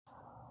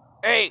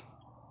Hey,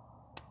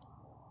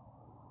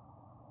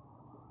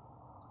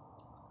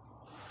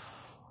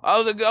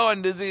 how's it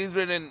going,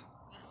 disease-ridden?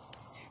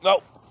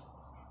 No,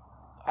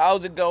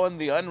 how's it going,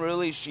 the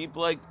unruly,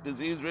 sheep-like,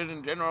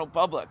 disease-ridden general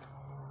public?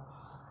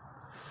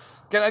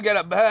 Can I get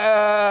a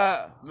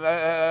bah,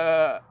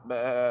 bah,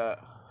 bah?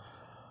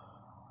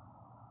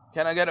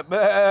 Can I get a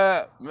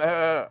bah,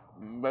 bah,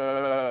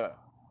 bah?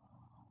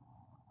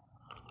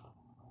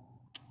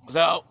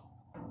 So,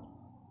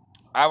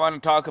 I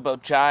want to talk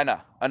about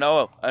China. I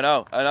know.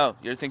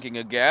 You're thinking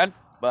again,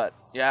 but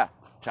yeah,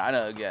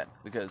 China again,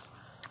 because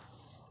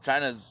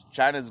China's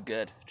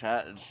good.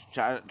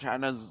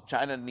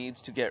 China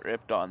needs to get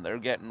ripped on. They're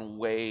getting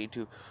way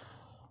too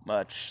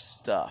much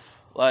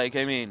stuff. Like,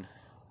 I mean,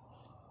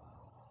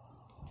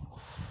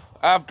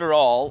 after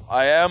all,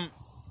 I am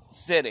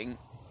sitting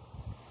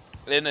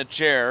in a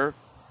chair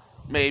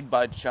made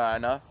by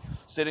China,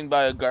 sitting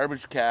by a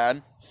garbage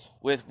can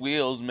with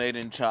wheels made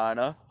in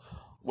China,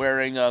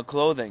 wearing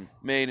clothing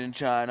made in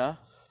China,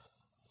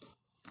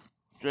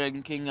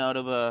 drinking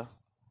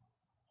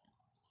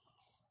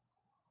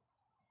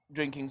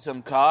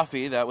some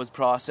coffee that was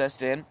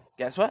processed in,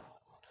 guess what?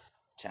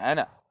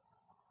 China.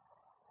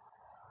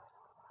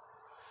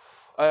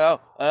 I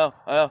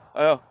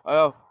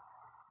know.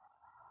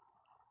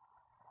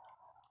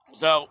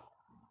 So,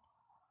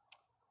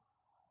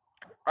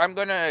 I'm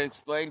going to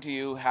explain to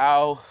you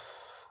how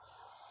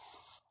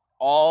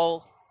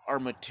all our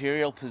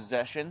material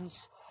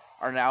possessions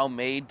are now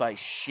made by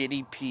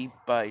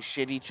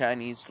shitty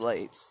Chinese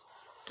slaves.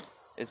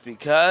 It's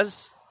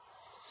because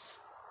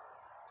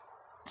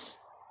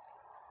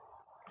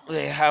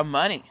they have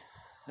money.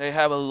 They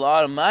have a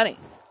lot of money.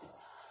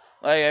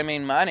 Like, I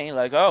mean, money.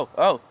 Like,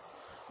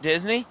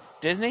 Disney.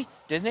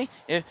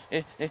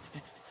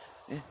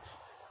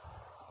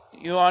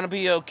 You want to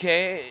be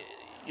okay?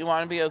 You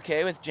want to be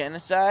okay with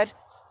genocide,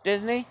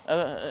 Disney?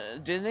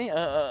 Disney?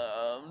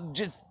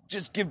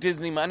 Just give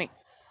Disney money.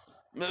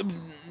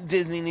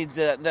 Disney needs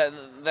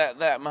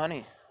that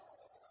money.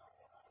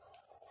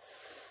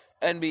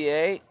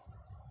 NBA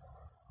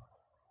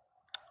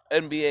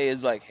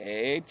is like,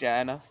 hey,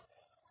 China,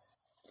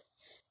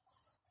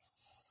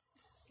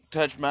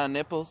 touch my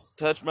nipples,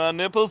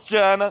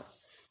 China,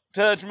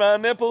 touch my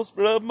nipples,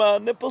 rub my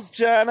nipples,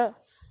 China,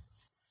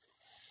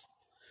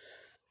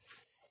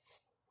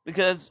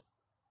 because,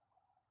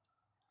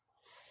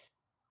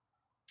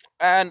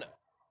 and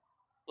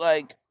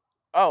like,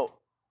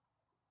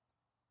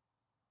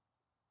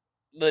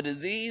 the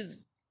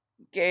disease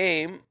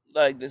came,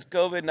 like this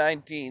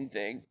COVID-19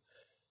 thing,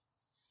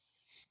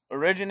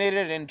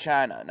 originated in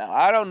China. Now,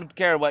 I don't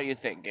care what you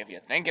think. If you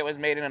think it was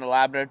made in a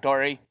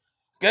laboratory,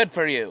 good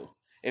for you.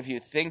 If you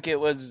think it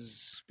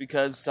was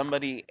because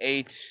somebody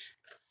ate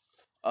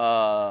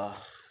a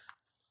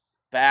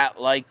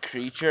bat-like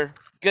creature,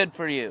 good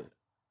for you.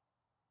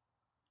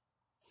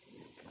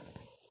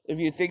 If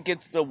you think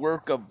it's the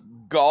work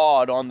of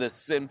God on this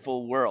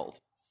sinful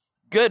world,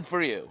 good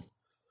for you.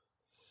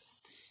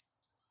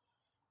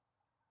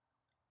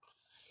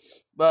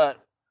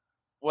 But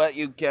what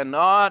you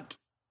cannot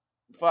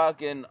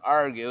fucking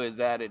argue is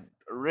that it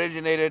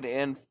originated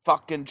in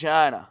fucking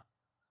China.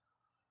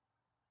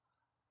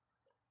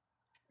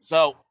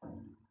 So,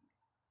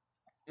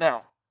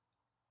 now,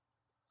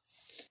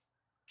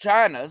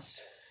 China's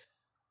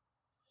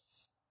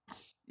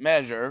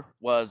measure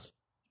was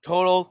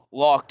total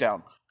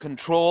lockdown,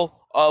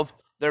 control of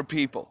their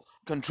people,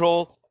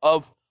 control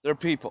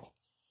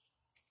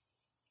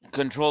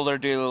their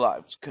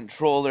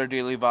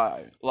daily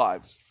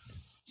lives.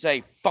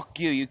 Say, fuck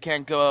you, you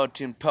can't go out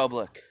in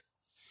public.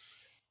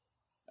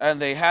 And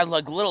they had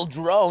like little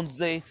drones.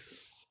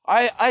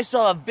 I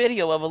saw a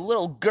video of a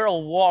little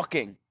girl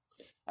walking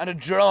and a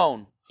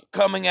drone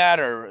coming at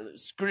her,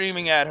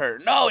 screaming at her,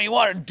 no, you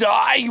want to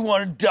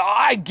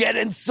die, get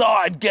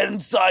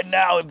inside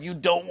now if you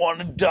don't want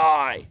to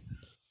die.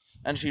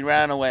 And she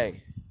ran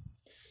away,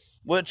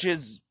 which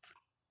is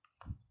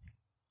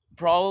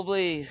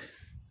probably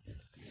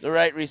the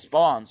right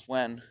response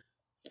when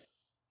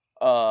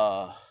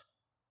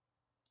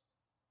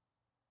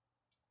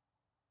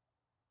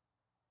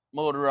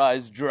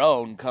motorized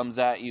drone comes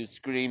at you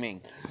screaming,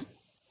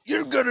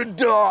 you're gonna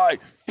die.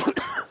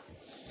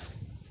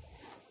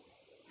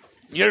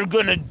 You're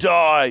gonna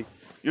die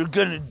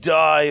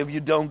if you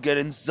don't get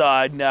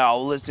inside now.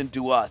 Listen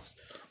to us,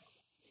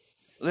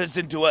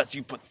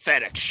 you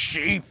pathetic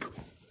sheep.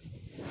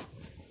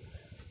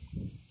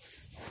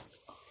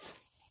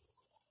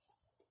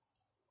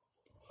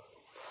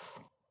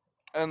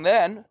 And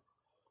then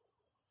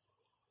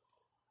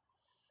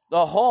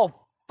the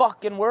whole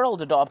fucking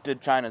world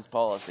adopted China's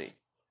policy.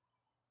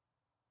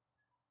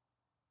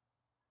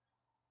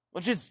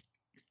 Which is,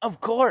 of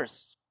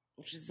course,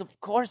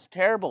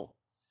 terrible.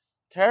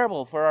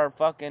 Terrible for our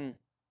fucking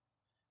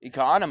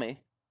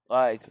economy.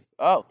 Like,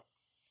 all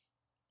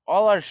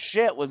our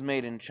shit was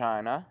made in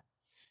China.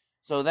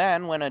 So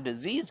then, when a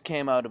disease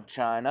came out of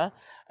China,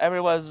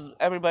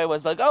 everybody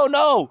was like, oh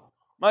no,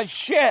 my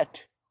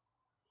shit.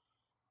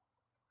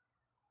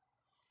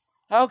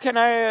 How can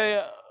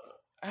I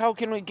how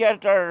can we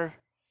get our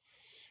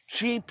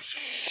cheap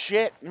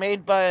shit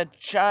made by a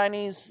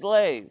Chinese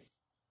slave?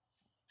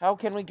 How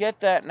can we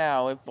get that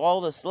now if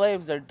all the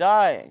slaves are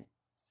dying?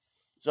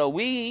 So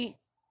we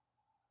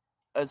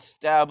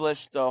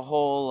established the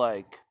whole,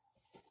 like,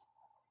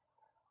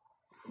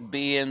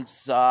 be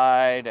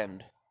inside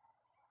and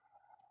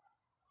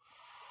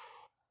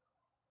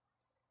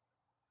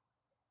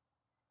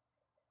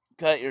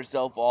cut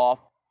yourself off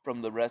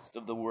from the rest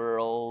of the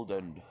world,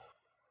 and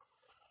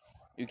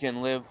you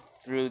can live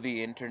through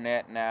the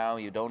internet now.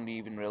 You don't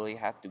even really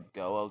have to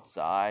go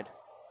outside.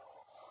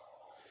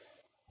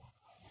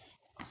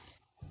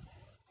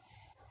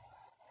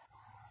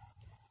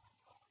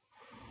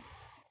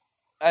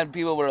 And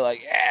people were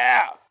like,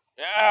 yeah,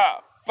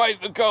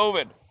 fight the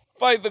COVID.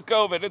 Fight the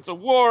COVID. It's a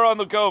war on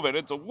the COVID.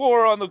 It's a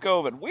war on the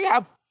COVID. We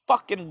have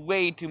fucking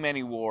way too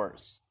many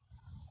wars.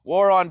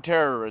 War on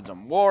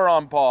terrorism. War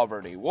on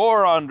poverty.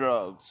 War on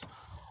drugs.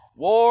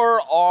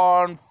 War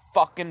on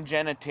fucking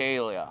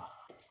genitalia.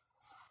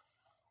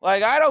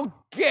 Like, I don't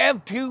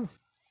give two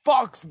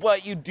fucks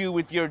what you do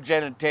with your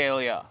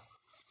genitalia.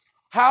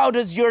 How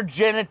does your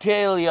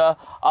genitalia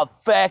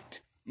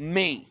affect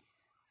me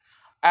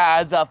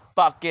as a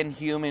fucking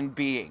human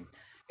being?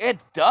 It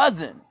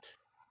doesn't.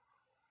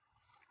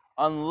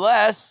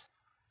 Unless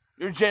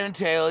your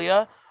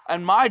genitalia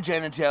and my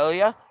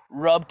genitalia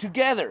rub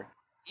together.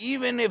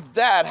 Even if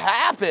that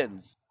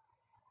happens,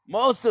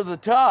 most of the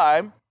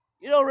time,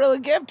 you don't really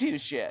give two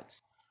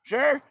shits.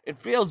 Sure,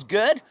 it feels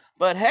good,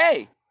 but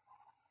hey,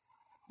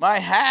 my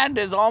hand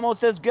is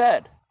almost as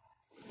good,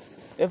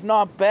 if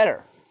not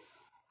better.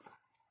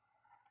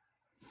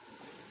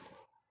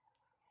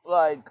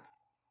 Like,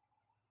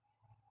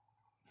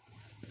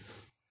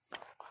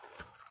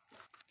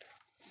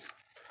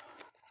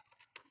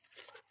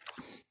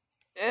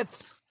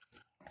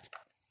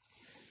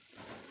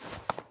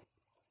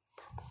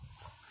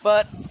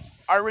 but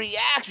our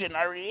reaction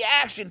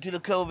to the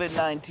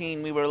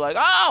COVID-19, we were like,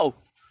 oh,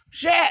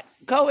 shit,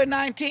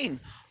 COVID-19.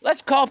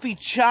 Let's copy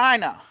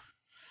China.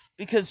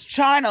 Because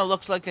China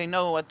looks like they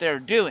know what they're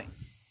doing.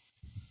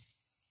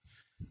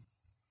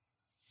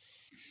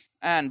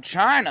 And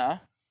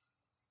China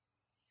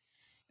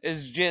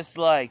is just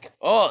like,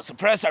 oh,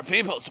 suppress our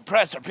people,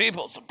 suppress our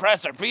people,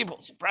 suppress our people,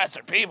 suppress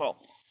our people.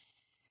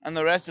 And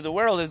the rest of the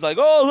world is like,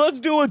 oh, let's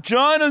do what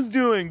China's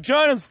doing.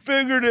 China's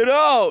figured it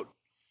out.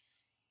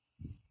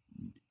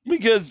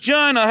 Because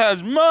China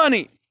has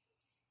money.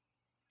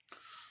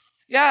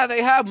 Yeah,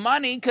 they have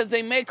money because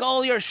they make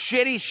all your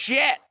shitty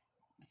shit.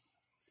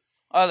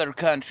 Other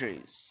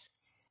countries.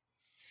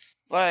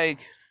 Like,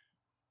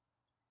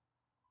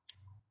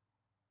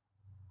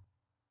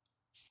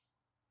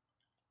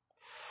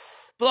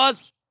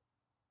 plus,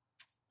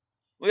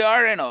 we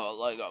are in a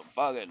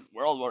fucking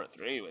World War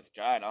III with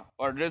China.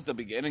 Or just the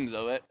beginnings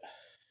of it.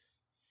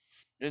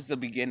 Just the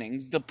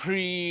beginnings. The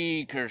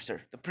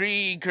precursor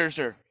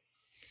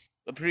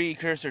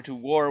to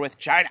war with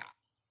China.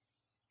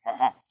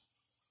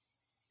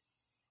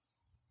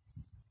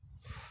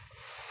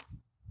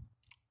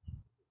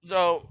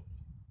 So,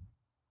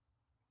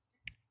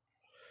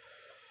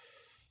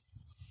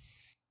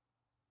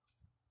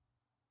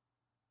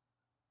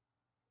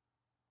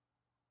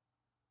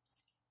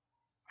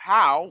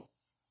 how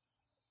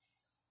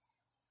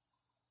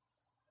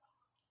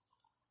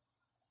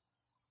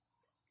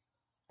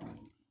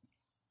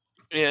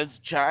is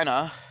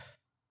China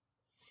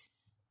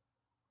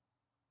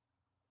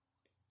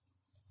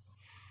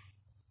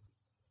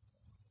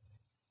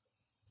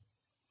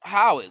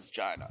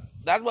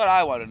That's what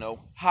I want to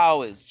know.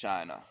 How is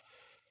China?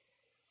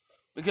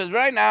 Because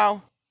right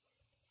now,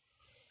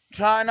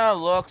 China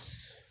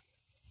looks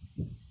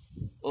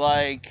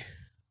like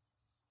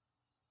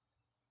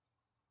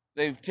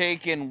they've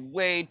taken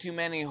way too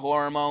many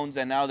hormones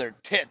and now their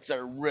tits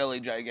are really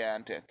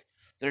gigantic.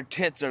 Their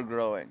tits are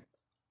growing.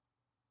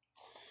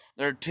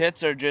 Their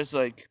tits are just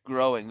like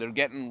growing. They're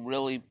getting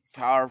really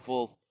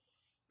powerful,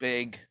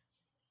 big,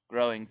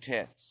 growing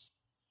tits.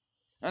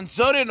 And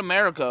so did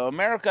America.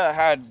 America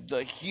had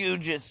the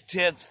hugest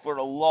tits for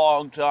a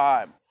long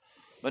time.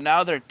 But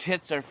now their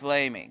tits are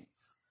flaming.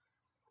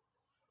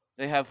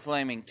 They have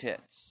flaming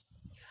tits.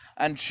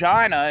 And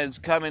China is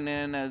coming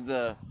in as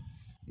the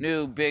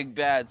new big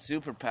bad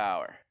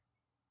superpower.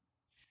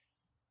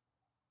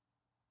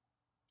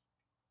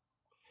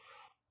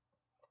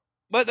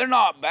 But they're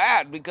not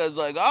bad because,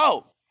 like,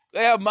 oh,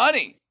 they have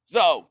money.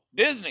 So,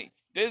 Disney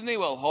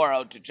will whore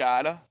out to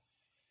China.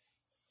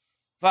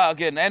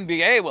 Fucking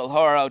NBA will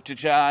whore out to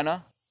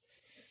China.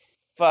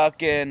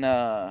 Fucking,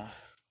 our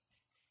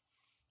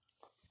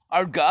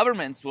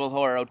governments will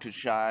whore out to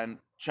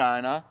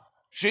China.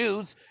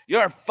 Shoes,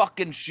 your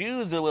fucking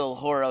shoes will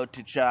whore out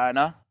to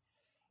China.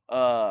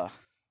 How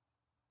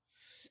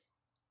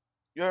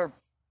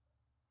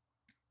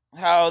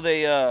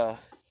they,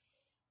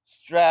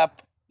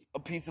 strap a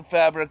piece of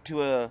fabric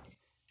to a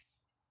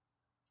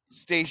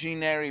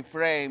stationary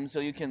frame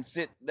so you can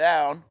sit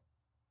down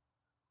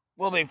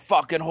will be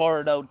fucking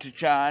whored out to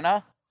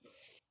China.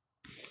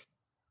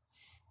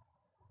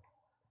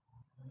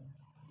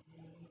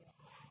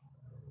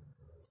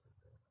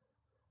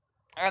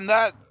 And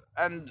that's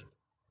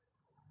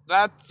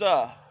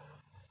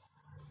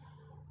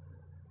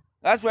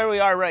that's where we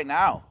are right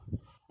now.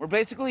 We're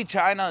basically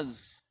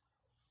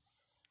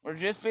we're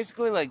just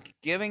basically like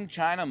giving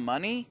China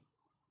money.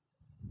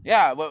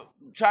 Yeah, but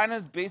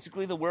China's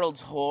basically the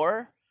world's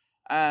whore,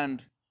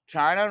 and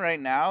China right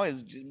now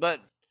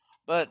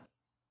but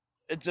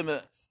it's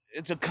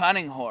a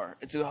cunning whore.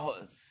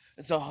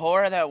 It's a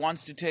whore that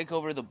wants to take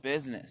over the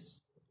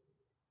business.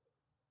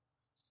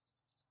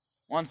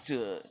 Wants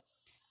to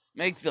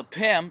make the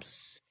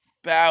pimps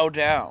bow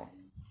down.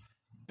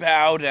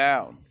 Bow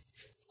down.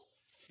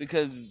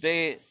 Because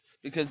the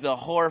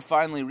whore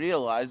finally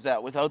realized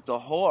that without the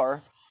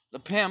whore, the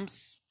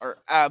pimps are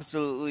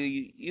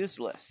absolutely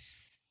useless.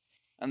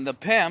 And the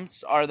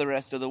pimps are the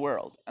rest of the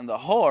world. And the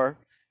whore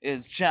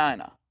is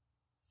China.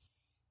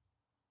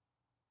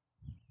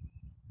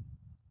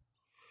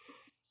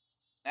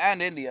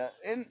 And India.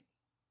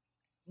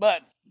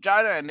 But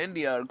China and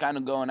India are kind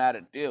of going at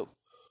it too.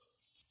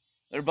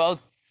 They're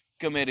both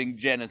committing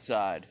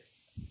genocide.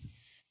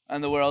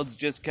 And the world's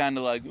just kind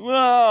of like,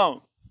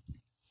 whoa!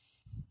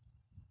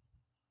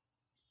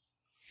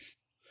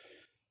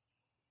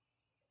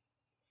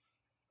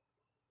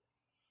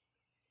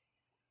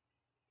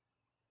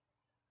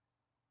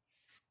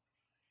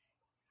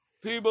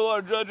 People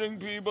are judging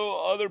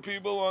other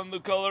people on the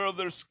color of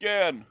their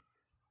skin.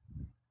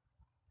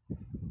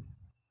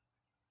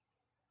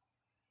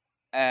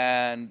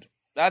 And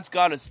that's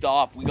gotta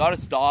stop. We gotta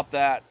stop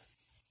that.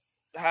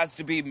 It has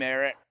to be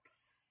merit.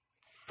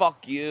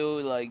 Fuck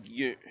you, like,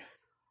 you.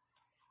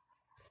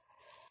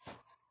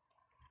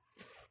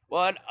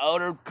 What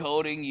outer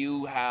coating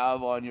you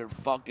have on your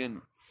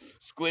fucking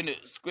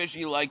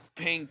squishy, like,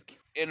 pink,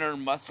 inner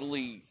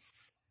muscly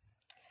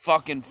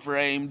fucking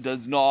frame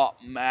does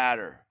not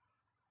matter.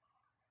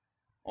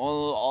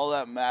 All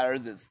that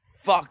matters is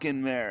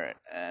fucking merit.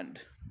 And,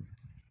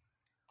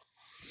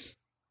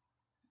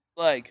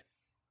 like,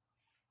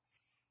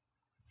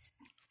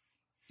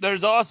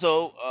 there's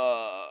also,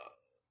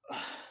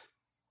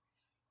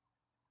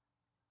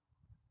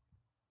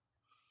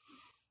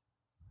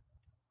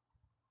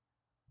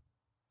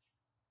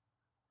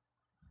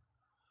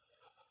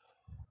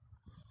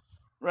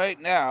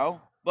 right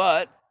now,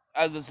 but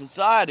as a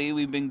society,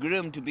 we've been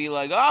groomed to be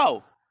like,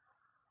 oh,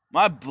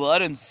 my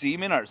blood and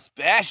semen are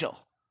special.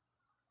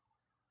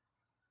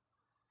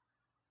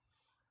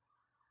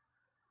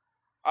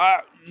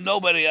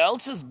 Nobody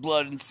else's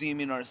blood and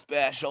semen are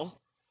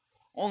special.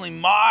 Only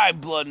my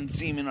blood and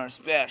semen are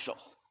special.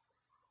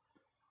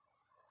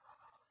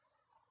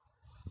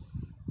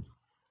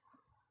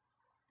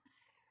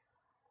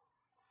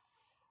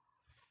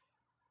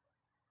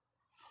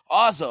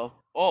 Also,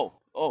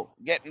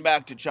 getting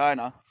back to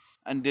China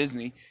and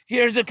Disney,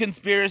 here's a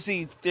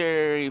conspiracy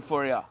theory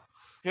for ya.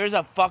 Here's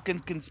a fucking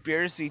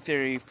conspiracy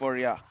theory for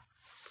ya.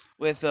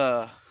 With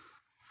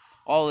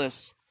all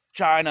this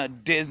China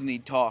Disney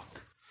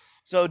talk.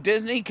 So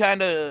Disney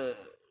kind of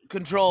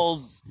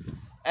controls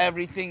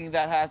everything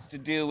that has to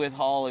do with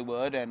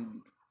Hollywood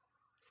and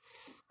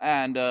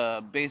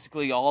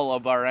basically all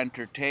of our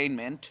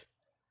entertainment.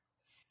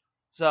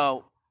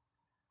 So,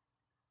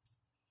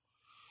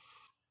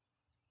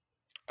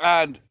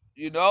 and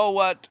you know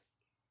what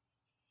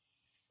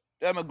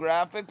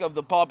demographic of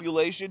the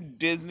population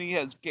Disney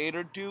has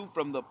catered to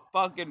from the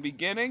fucking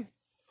beginning?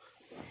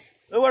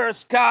 The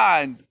worst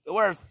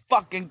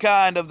fucking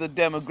kind of the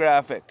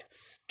demographic.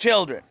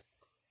 Children.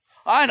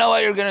 I know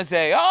what you're gonna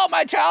say. Oh,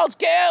 my child's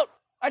cute.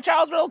 My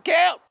child's real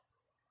cute.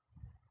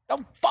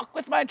 Don't fuck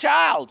with my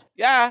child.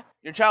 Yeah,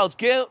 your child's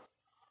cute,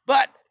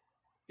 but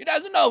he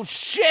doesn't know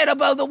shit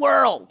about the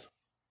world.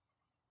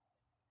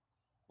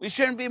 We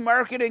shouldn't be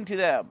marketing to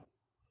them.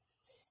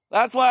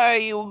 That's why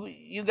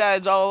you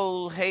guys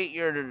all hate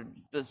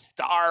the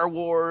Star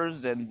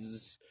Wars and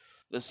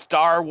the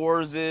Star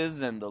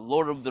Warses and the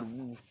Lord of the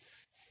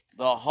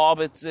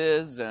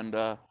Hobbitses and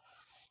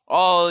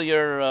all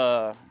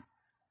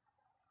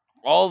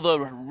the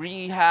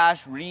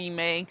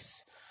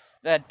remakes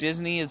that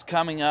Disney is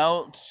coming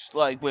out,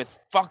 like with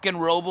fucking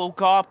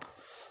RoboCop.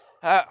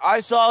 I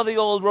saw the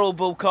old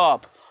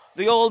RoboCop.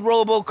 The old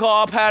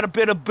RoboCop had a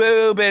bit of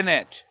boob in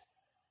it.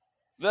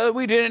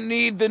 We didn't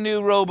need the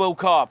new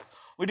RoboCop.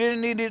 We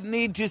didn't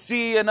need to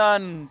see an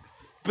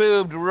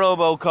unboobed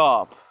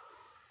RoboCop.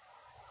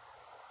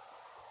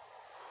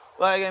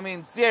 Like, I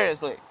mean,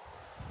 seriously.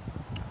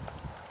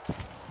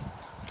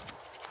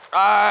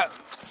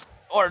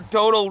 Or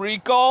Total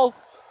Recall.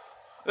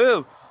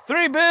 Ooh,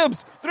 three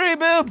boobs,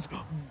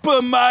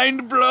 but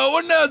mind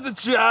blowing as a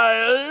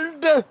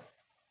child.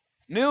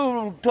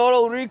 New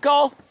Total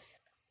Recall.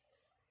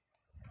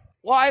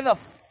 Why the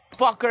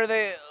fuck are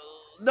they?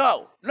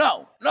 No.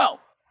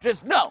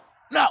 Just no.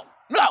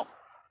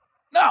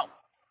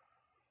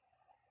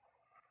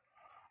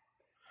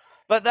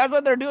 But that's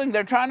what they're doing.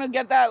 They're trying to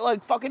get that,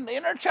 like, fucking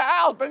inner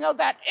child. Bring out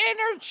that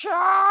inner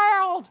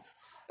child.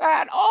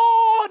 That,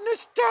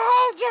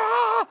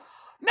 nostalgia.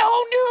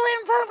 No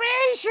new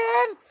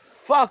information.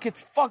 Fuck,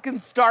 it's fucking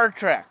Star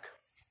Trek.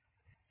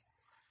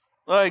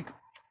 Like,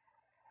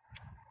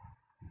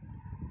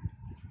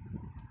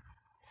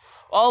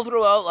 all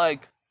throughout,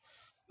 like,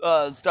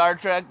 Star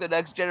Trek: The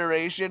Next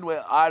Generation.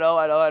 I know,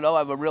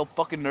 I'm a real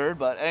fucking nerd,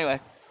 but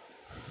anyway,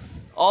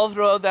 all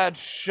throughout that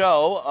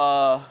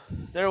show,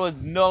 there was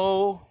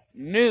no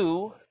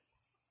new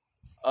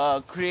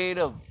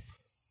creativeness.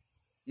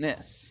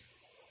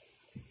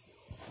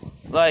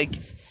 Like,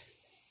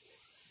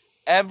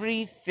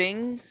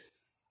 everything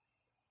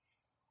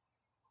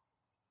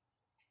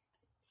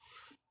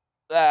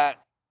that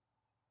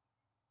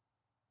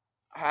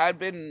had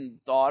been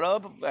thought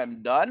of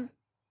and done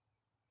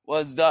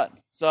was done.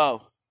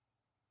 So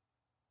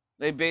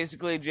they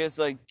basically just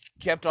like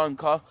kept on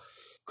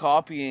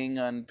copying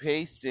and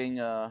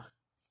pasting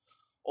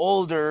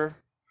older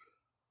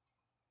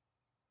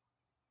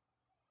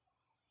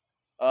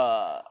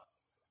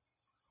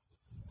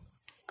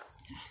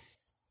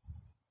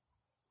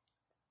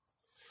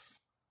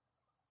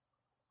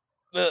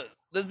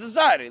the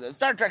society, the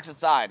Star Trek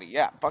society.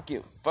 Yeah, fuck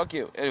you.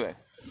 Anyway,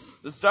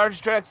 the Star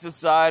Trek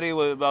society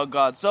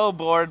got so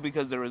bored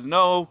because there was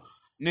no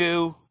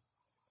new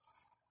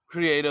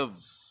creativity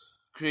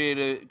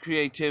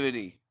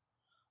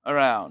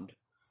around,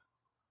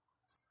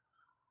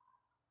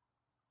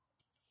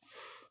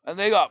 and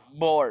they got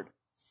bored.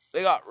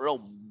 They got real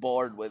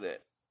bored with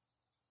it,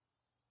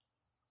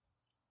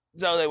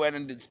 so they went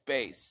into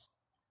space,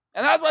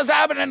 and that's what's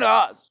happening to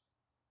us.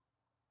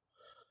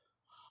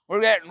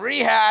 We're getting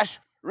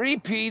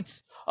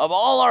repeats of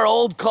all our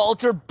old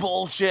culture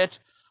bullshit,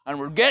 and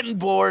we're getting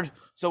bored,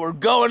 so we're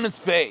going to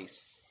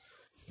space.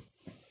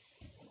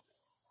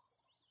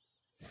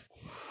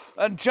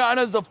 And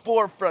China's the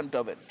forefront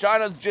of it.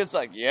 China's just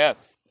like,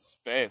 yes,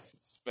 space.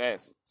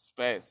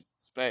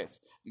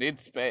 Need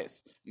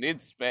space.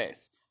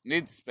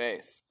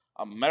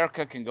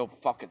 America can go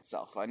fuck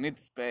itself. I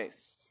need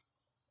space.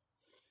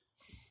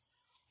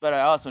 But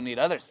I also need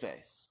other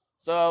space.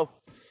 So,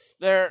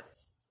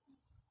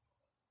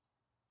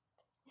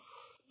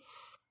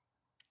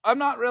 I'm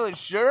not really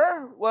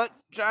sure what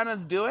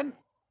China's doing.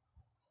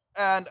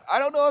 And I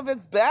don't know if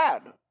it's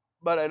bad,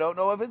 but I don't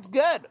know if it's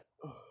good.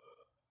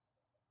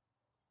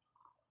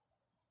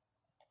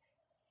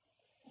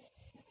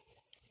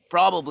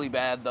 Probably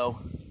bad, though.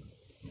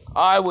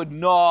 I would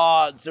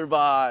not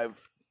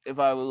survive if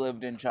I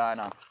lived in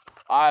China.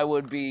 I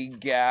would be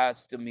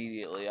gassed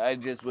immediately. I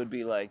just would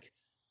be, like,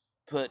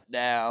 put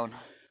down.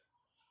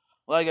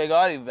 Like, I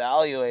got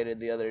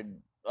evaluated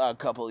a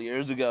couple of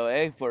years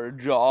ago, for a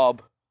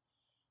job.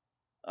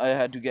 I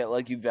had to get,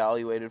 like,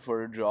 evaluated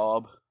for a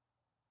job.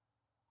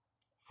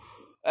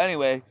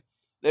 Anyway,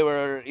 they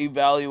were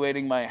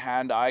evaluating my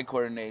hand-eye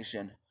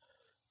coordination.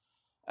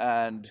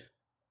 And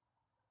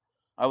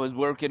I was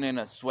working in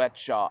a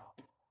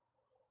sweatshop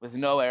with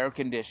no air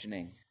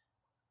conditioning.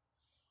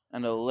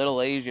 And a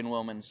little Asian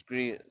woman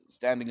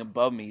standing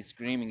above me,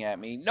 screaming at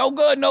me, no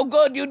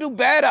good, you do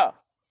better.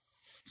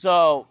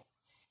 So,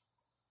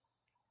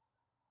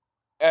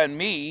 and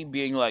me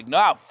being like,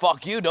 nah,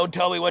 fuck you, don't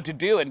tell me what to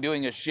do, and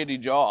doing a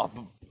shitty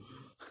job.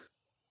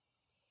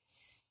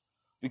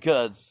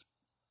 Because,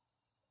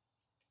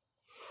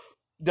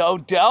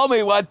 don't tell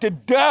me what to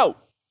do.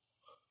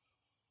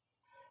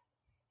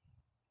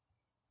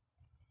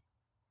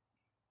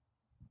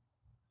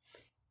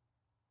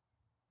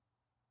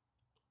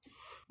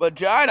 But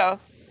China's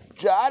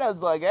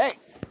like, hey,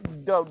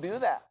 don't do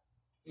that.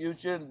 You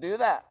shouldn't do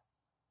that.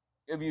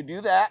 If you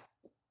do that,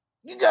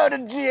 you go to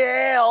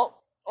jail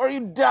or you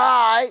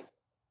die.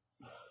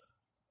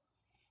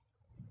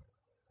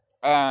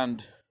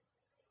 And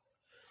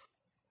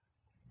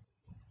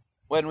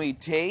when we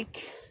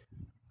take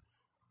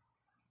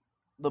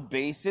the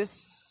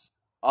basis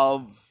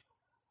of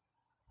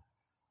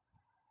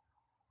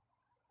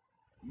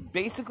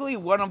basically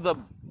one of the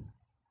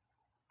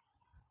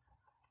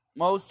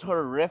most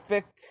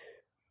horrific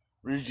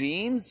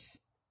regimes,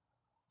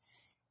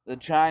 the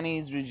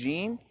Chinese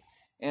regime,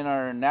 in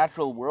our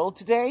natural world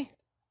today,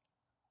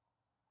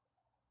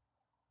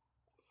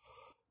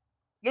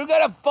 they're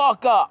gonna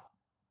fuck up.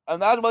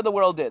 And that's what the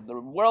world did. The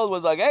world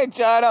was like, hey,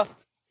 China,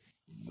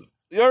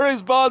 your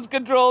response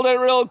controlled it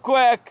real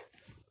quick.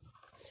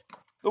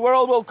 The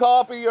world will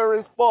copy your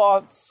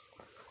response.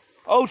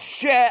 Oh,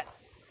 shit.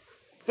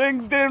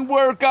 Things didn't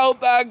work out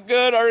that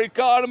good. Our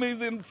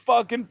economy's in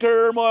fucking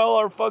turmoil.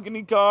 Our fucking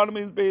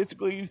economy's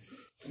basically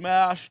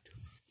smashed.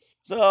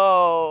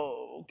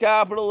 So,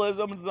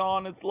 capitalism is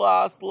on its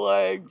last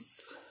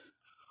legs.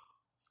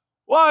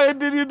 Why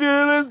did you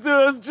do this to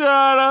us,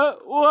 China?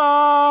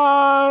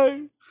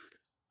 Why?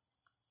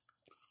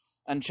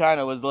 And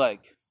China was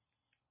like,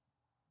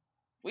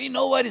 we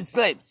nobody's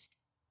slaves.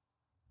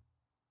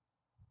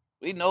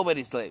 We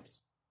nobody's slaves.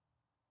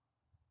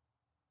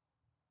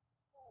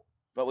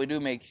 But we do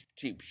make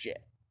cheap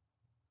shit.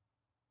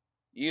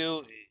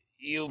 You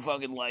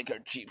fucking like our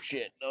cheap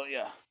shit, don't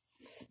ya?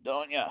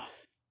 Don't ya?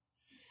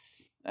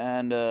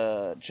 And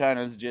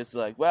China's just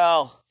like,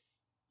 well,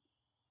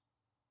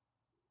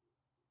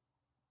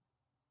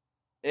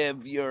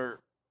 if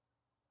you're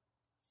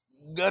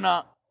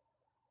gonna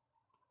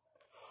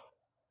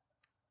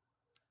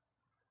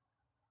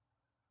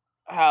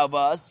have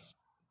us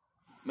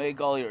make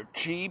all your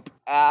cheap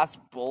ass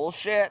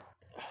bullshit.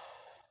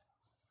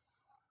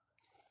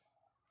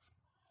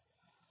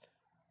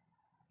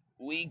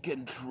 We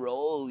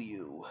control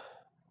you.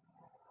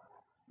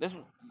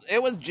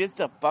 It was just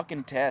a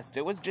fucking test.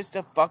 It was just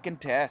a fucking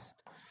test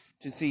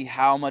to see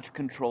how much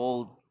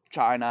control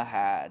China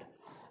had.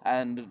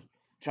 And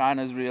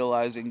China's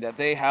realizing that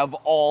they have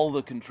all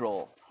the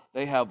control.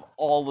 They have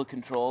all the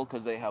control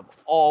because they have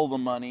all the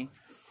money.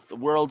 The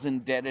world's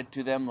indebted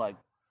to them like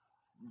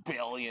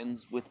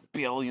billions with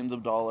billions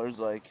of dollars.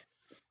 Like,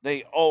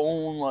 they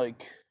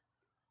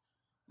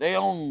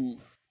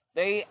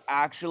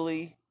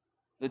actually,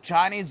 the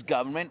Chinese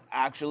government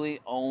actually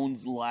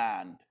owns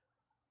land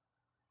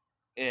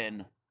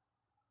in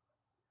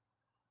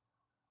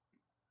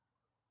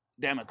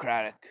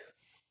democratically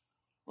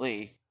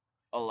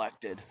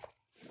elected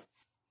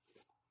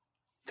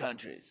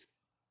countries.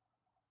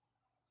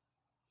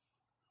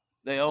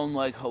 They own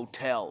like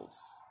hotels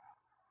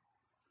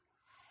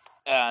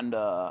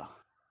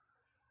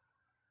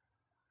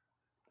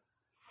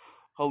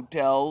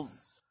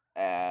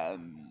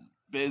and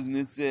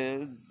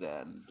businesses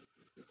and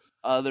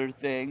other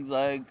things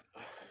like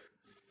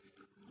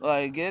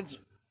it's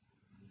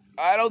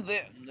I don't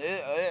think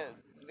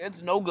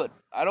it's no good.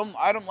 I don't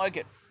like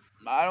it.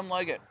 I don't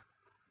like it.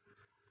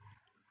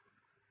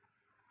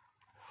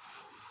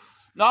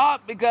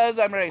 Not because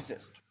I'm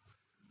racist,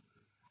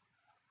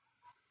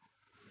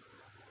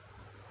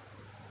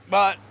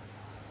 but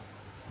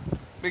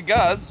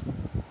because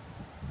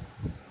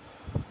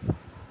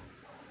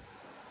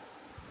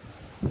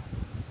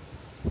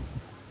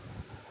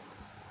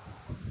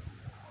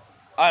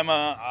I'm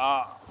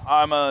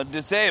a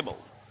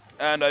disabled,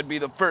 and I'd be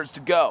the first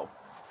to go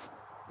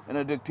in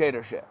a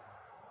dictatorship.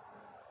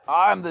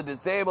 I'm the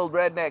disabled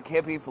redneck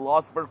hippie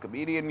philosopher,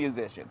 comedian,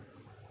 musician.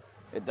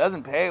 It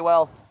doesn't pay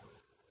well,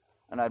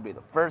 and I'd be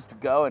the first to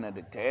go in a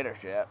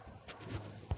dictatorship.